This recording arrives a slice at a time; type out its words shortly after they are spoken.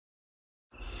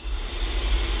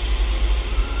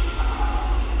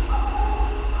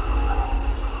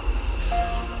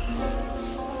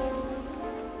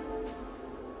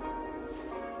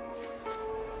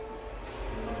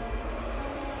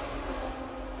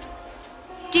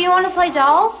want to play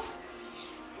dolls?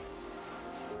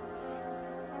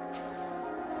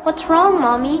 What's wrong,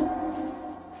 Mommy?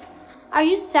 Are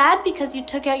you sad because you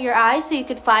took out your eyes so you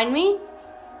could find me?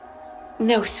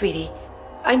 No, sweetie.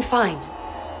 I'm fine.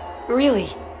 Really.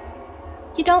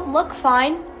 You don't look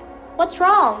fine. What's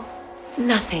wrong?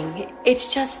 Nothing.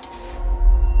 It's just...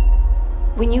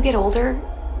 when you get older,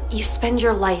 you spend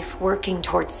your life working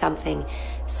towards something.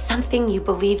 Something you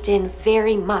believed in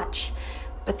very much.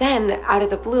 But then, out of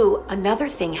the blue, another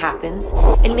thing happens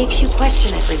and makes you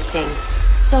question everything.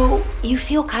 So, you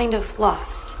feel kind of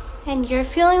lost. And you're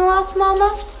feeling lost,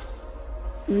 Mama?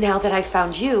 Now that I've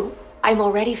found you, I'm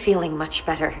already feeling much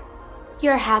better.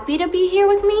 You're happy to be here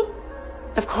with me?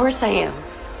 Of course I am.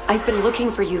 I've been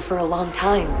looking for you for a long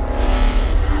time.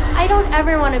 I don't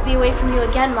ever want to be away from you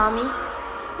again, Mommy.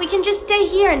 We can just stay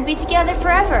here and be together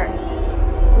forever.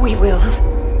 We will.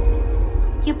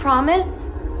 You promise?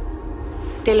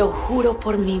 Te lo juro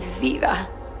por mi vida.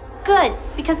 Good,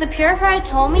 because the Purifier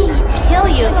told me he'd kill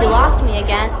you if you lost me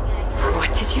again.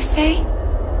 What did you say?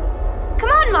 Come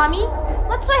on, Mommy.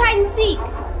 Let's play hide and seek.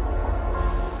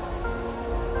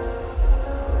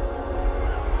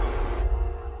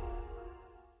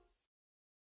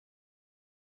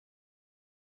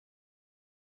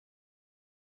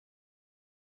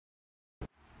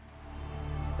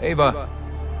 Ava.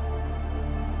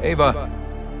 Ava.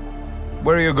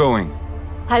 Where are you going?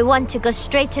 I want to go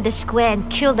straight to the square and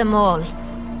kill them all.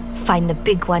 Find the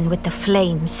big one with the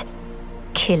flames.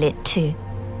 Kill it too.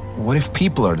 What if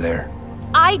people are there?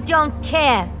 I don't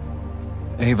care.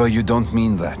 Ava, you don't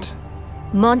mean that.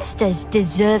 Monsters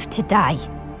deserve to die.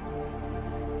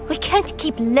 We can't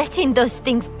keep letting those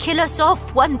things kill us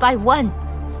off one by one.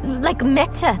 Like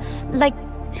Meta, like...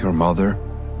 Your mother?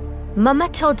 Mama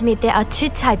told me there are two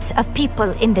types of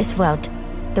people in this world.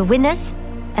 The winners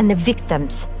and the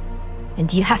victims.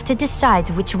 And you have to decide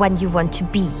which one you want to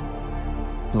be.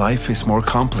 Life is more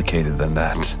complicated than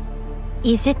that.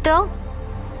 Is it though?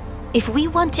 If we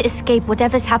want to escape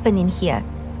whatever's happening here,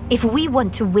 if we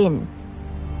want to win,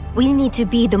 we need to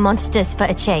be the monsters for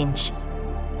a change.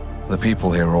 The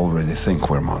people here already think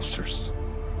we're monsters.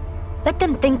 Let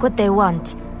them think what they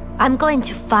want. I'm going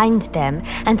to find them,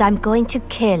 and I'm going to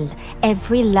kill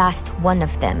every last one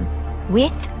of them.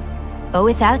 With or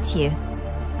without you.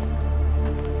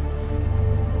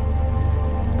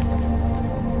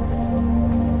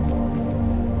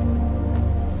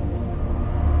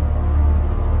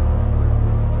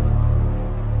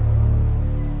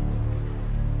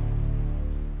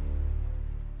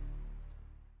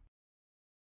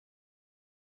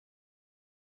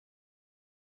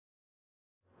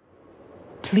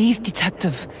 Please,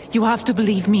 Detective, you have to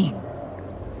believe me.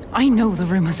 I know the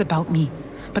rumors about me,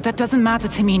 but that doesn't matter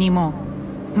to me anymore.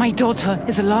 My daughter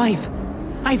is alive.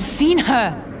 I've seen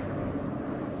her.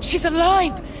 She's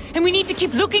alive, and we need to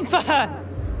keep looking for her.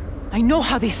 I know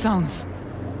how this sounds.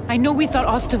 I know we thought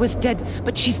Asta was dead,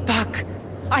 but she's back.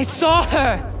 I saw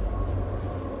her.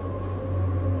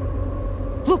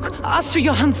 Look, Astrid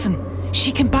Johansson.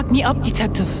 She can back me up,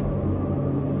 Detective.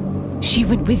 She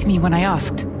went with me when I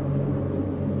asked.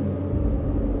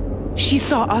 She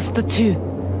saw Asta too.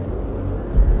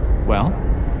 Well,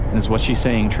 is what she's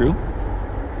saying true?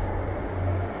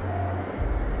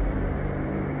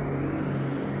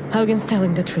 Haugen's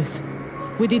telling the truth.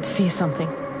 We did see something.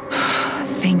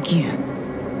 Thank you.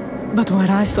 But what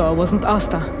I saw wasn't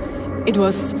Asta. It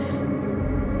was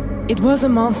a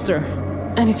monster.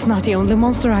 And it's not the only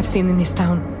monster I've seen in this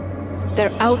town.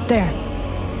 They're out there.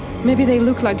 Maybe they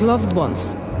look like loved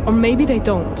ones. Or maybe they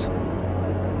don't.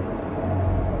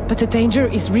 But the danger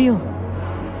is real.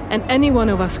 And any one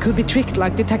of us could be tricked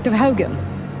like Detective Haugen.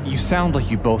 You sound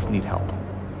like you both need help.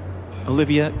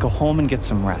 Olivia, go home and get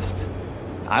some rest.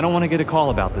 I don't want to get a call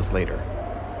about this later.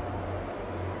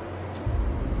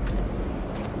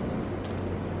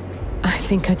 I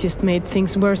think I just made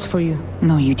things worse for you.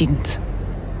 No, you didn't.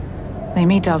 They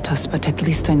may doubt us, but at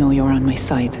least I know you're on my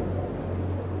side.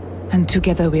 And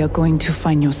together we are going to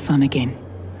find your son again.